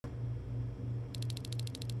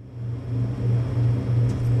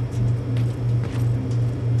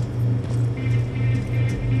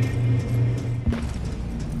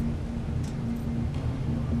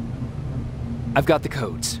I've got the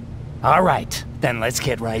codes. All right, then let's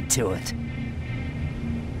get right to it.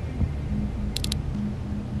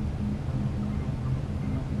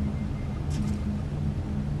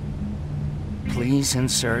 Please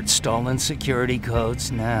insert stolen security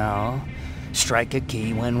codes now. Strike a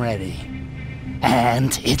key when ready.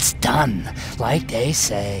 And it's done. Like they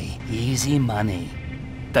say, easy money.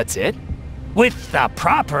 That's it? With the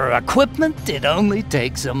proper equipment, it only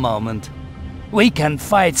takes a moment. We can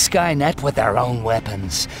fight Skynet with our own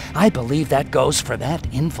weapons. I believe that goes for that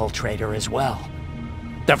infiltrator as well.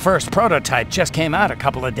 The first prototype just came out a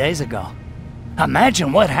couple of days ago.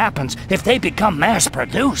 Imagine what happens if they become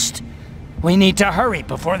mass-produced. We need to hurry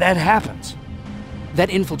before that happens. That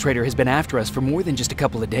infiltrator has been after us for more than just a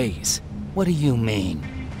couple of days. What do you mean?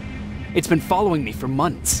 It's been following me for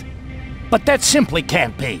months. But that simply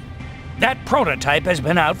can't be. That prototype has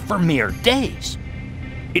been out for mere days.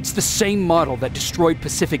 It's the same model that destroyed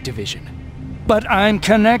Pacific Division. But I'm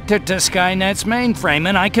connected to Skynet's mainframe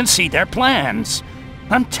and I can see their plans.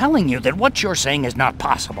 I'm telling you that what you're saying is not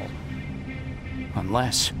possible.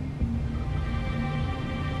 Unless...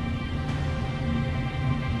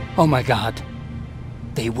 Oh my God.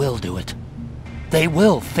 They will do it. They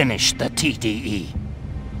will finish the TDE.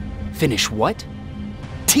 Finish what?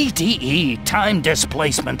 TDE, time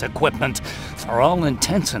displacement equipment. For all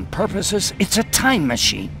intents and purposes, it's a time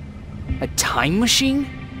machine. A time machine?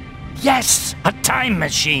 Yes, a time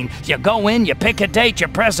machine. You go in, you pick a date, you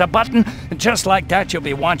press a button, and just like that you'll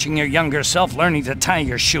be watching your younger self learning to tie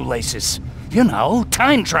your shoelaces. You know,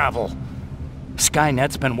 time travel.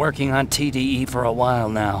 Skynet's been working on TDE for a while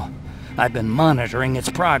now. I've been monitoring its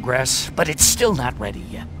progress, but it's still not ready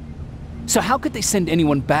yet. So how could they send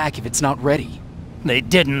anyone back if it's not ready? They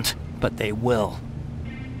didn't, but they will.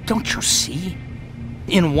 Don't you see?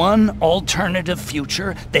 In one alternative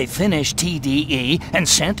future, they finished TDE and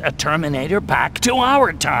sent a Terminator back to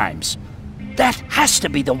our times. That has to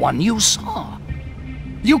be the one you saw.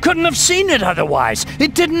 You couldn't have seen it otherwise.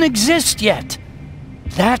 It didn't exist yet.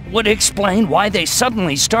 That would explain why they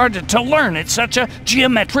suddenly started to learn at such a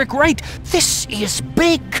geometric rate. This is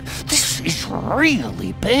big. This is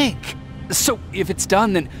really big. So if it's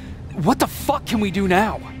done, then what the fuck can we do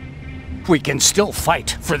now? We can still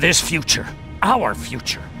fight for this future. Our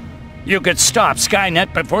future. You could stop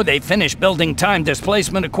Skynet before they finish building time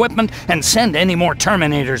displacement equipment and send any more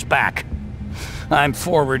Terminators back. I'm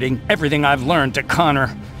forwarding everything I've learned to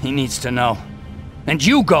Connor. He needs to know. And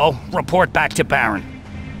you go report back to Baron.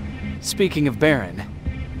 Speaking of Baron...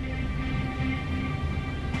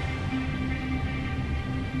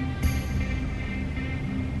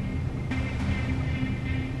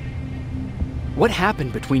 What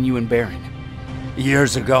happened between you and Baron?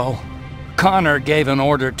 Years ago, Connor gave an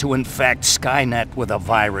order to infect Skynet with a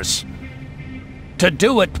virus. To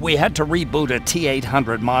do it, we had to reboot a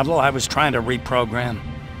T-800 model I was trying to reprogram.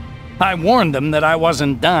 I warned them that I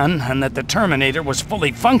wasn't done and that the Terminator was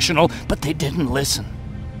fully functional, but they didn't listen.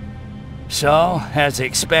 So, as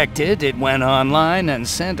expected, it went online and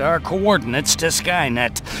sent our coordinates to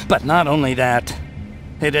Skynet. But not only that,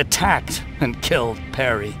 it attacked and killed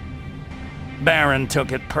Perry. Baron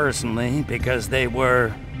took it personally because they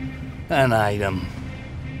were an item.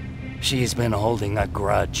 She's been holding a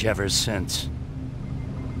grudge ever since.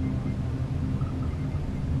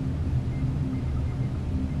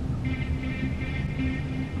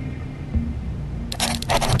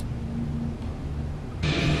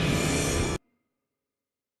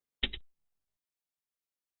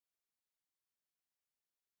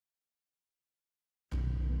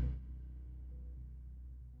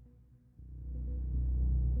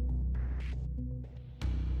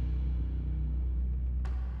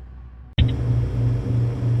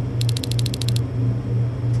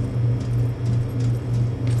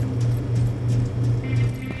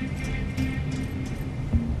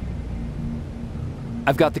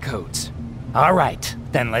 I've got the codes. All right,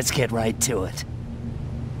 then let's get right to it.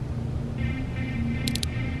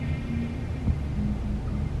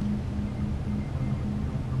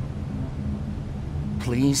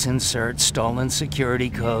 Please insert stolen security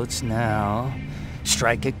codes now.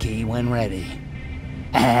 Strike a key when ready.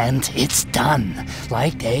 And it's done.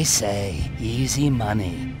 Like they say, easy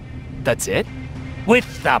money. That's it?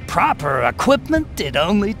 With the proper equipment, it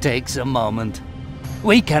only takes a moment.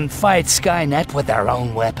 We can fight Skynet with our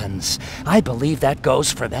own weapons. I believe that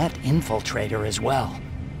goes for that infiltrator as well.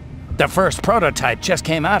 The first prototype just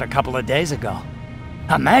came out a couple of days ago.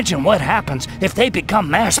 Imagine what happens if they become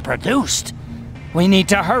mass-produced. We need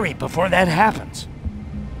to hurry before that happens.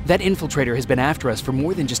 That infiltrator has been after us for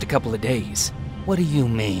more than just a couple of days. What do you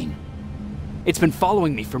mean? It's been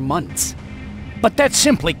following me for months. But that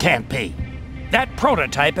simply can't be. That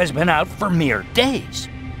prototype has been out for mere days.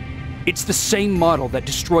 It's the same model that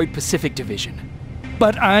destroyed Pacific Division.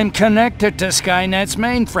 But I'm connected to Skynet's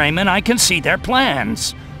mainframe and I can see their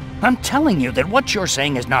plans. I'm telling you that what you're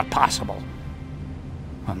saying is not possible.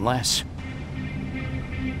 Unless...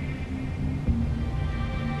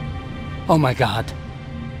 Oh my God.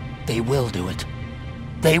 They will do it.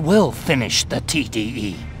 They will finish the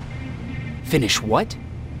TDE. Finish what?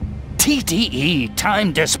 TDE,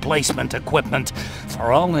 time displacement equipment.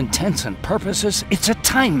 For all intents and purposes, it's a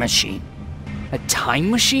time machine. A time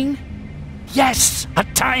machine? Yes, a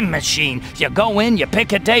time machine. You go in, you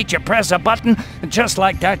pick a date, you press a button, and just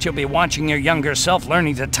like that you'll be watching your younger self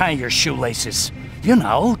learning to tie your shoelaces. You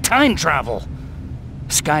know, time travel.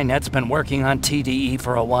 Skynet's been working on TDE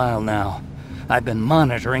for a while now. I've been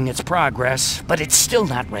monitoring its progress, but it's still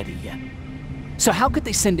not ready yet. So how could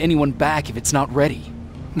they send anyone back if it's not ready?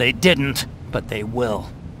 They didn't, but they will.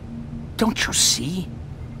 Don't you see?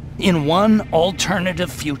 In one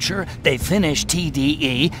alternative future, they finished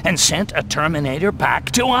TDE and sent a Terminator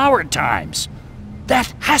back to our times.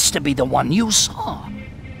 That has to be the one you saw.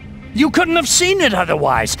 You couldn't have seen it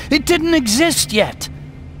otherwise. It didn't exist yet.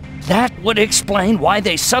 That would explain why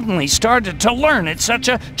they suddenly started to learn at such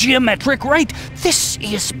a geometric rate. This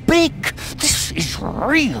is big. This is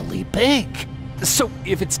really big. So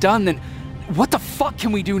if it's done, then what the fuck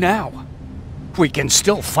can we do now? We can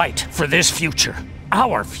still fight for this future.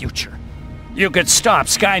 Our future. You could stop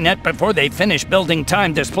Skynet before they finish building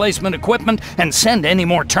time displacement equipment and send any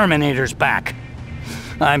more Terminators back.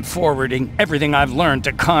 I'm forwarding everything I've learned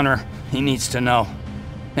to Connor. He needs to know.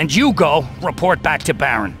 And you go report back to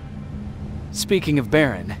Baron. Speaking of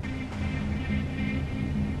Baron...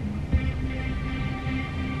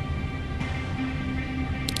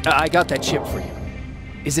 I got that chip for you.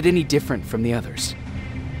 Is it any different from the others?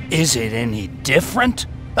 Is it any different?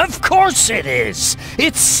 Of course it is!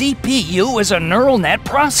 Its CPU is a neural net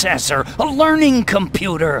processor, a learning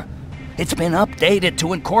computer. It's been updated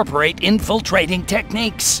to incorporate infiltrating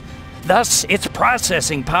techniques. Thus, its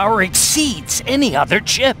processing power exceeds any other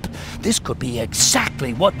chip. This could be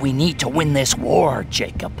exactly what we need to win this war,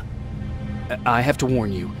 Jacob. I have to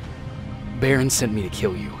warn you. Baron sent me to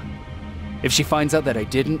kill you. If she finds out that I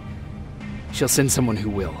didn't, she'll send someone who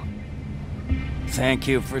will. Thank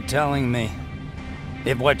you for telling me.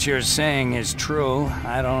 If what you're saying is true,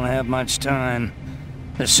 I don't have much time.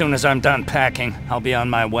 As soon as I'm done packing, I'll be on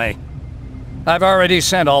my way. I've already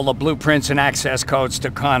sent all the blueprints and access codes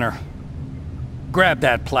to Connor. Grab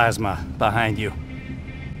that plasma behind you,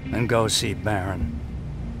 and go see Baron.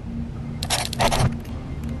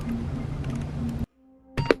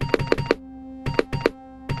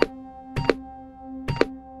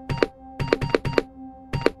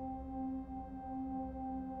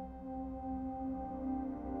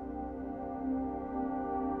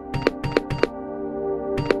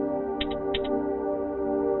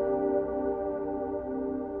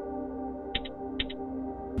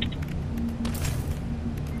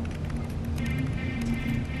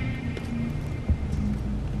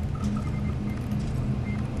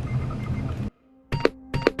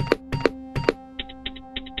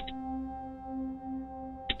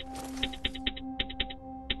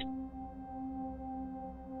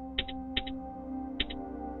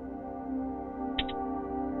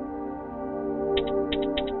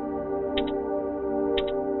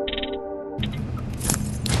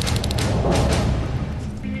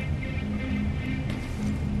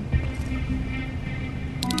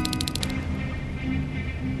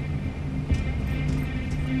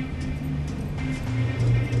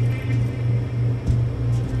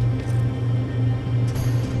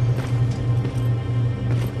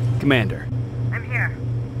 Commander. I'm here.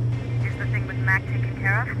 Is the thing with Mac taken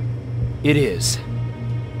care of? It is.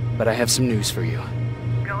 But I have some news for you.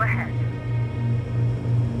 Go ahead.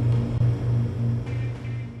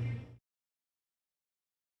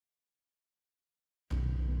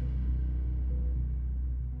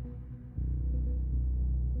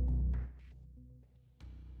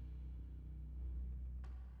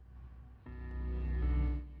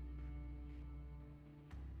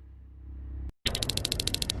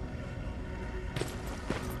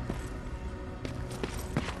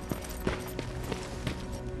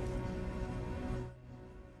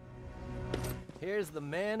 Here's the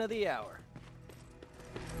man of the hour.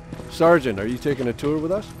 Sergeant, are you taking a tour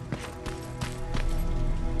with us?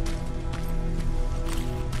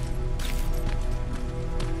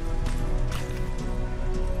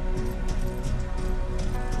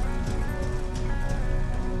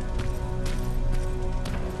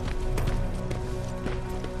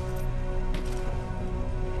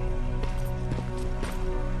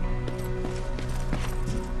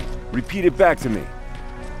 Repeat it back to me.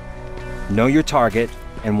 Know your target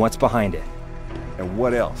and what's behind it. And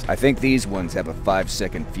what else? I think these ones have a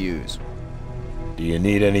 5-second fuse. Do you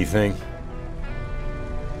need anything?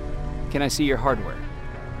 Can I see your hardware?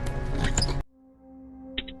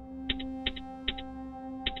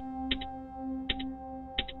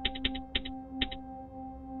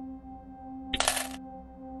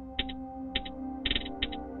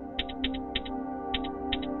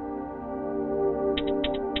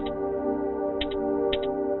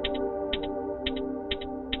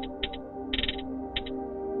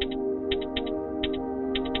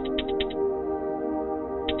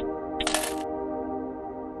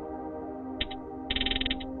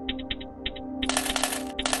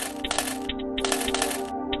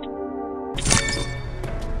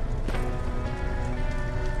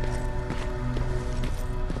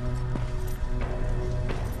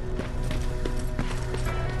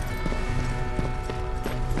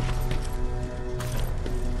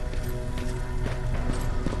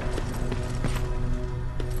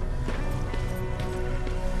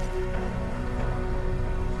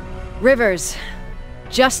 Rivers,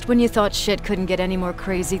 just when you thought shit couldn't get any more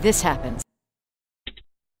crazy, this happens.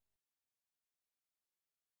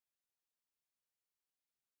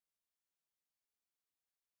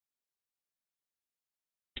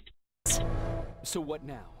 So what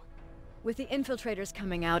now? With the infiltrators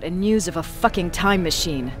coming out and news of a fucking time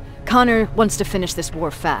machine, Connor wants to finish this war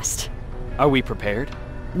fast. Are we prepared?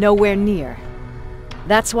 Nowhere near.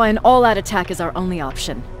 That's why an all-out attack is our only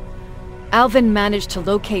option. Alvin managed to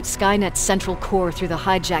locate Skynet's central core through the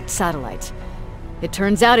hijacked satellite. It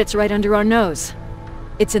turns out it's right under our nose.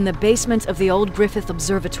 It's in the basement of the old Griffith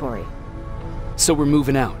Observatory. So we're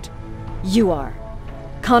moving out. You are.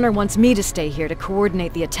 Connor wants me to stay here to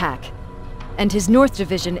coordinate the attack. And his North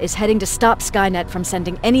Division is heading to stop Skynet from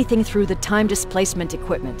sending anything through the time displacement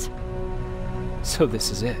equipment. So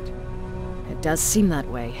this is it. It does seem that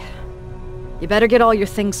way. You better get all your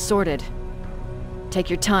things sorted. Take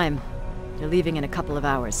your time. You're leaving in a couple of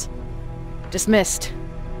hours. Dismissed.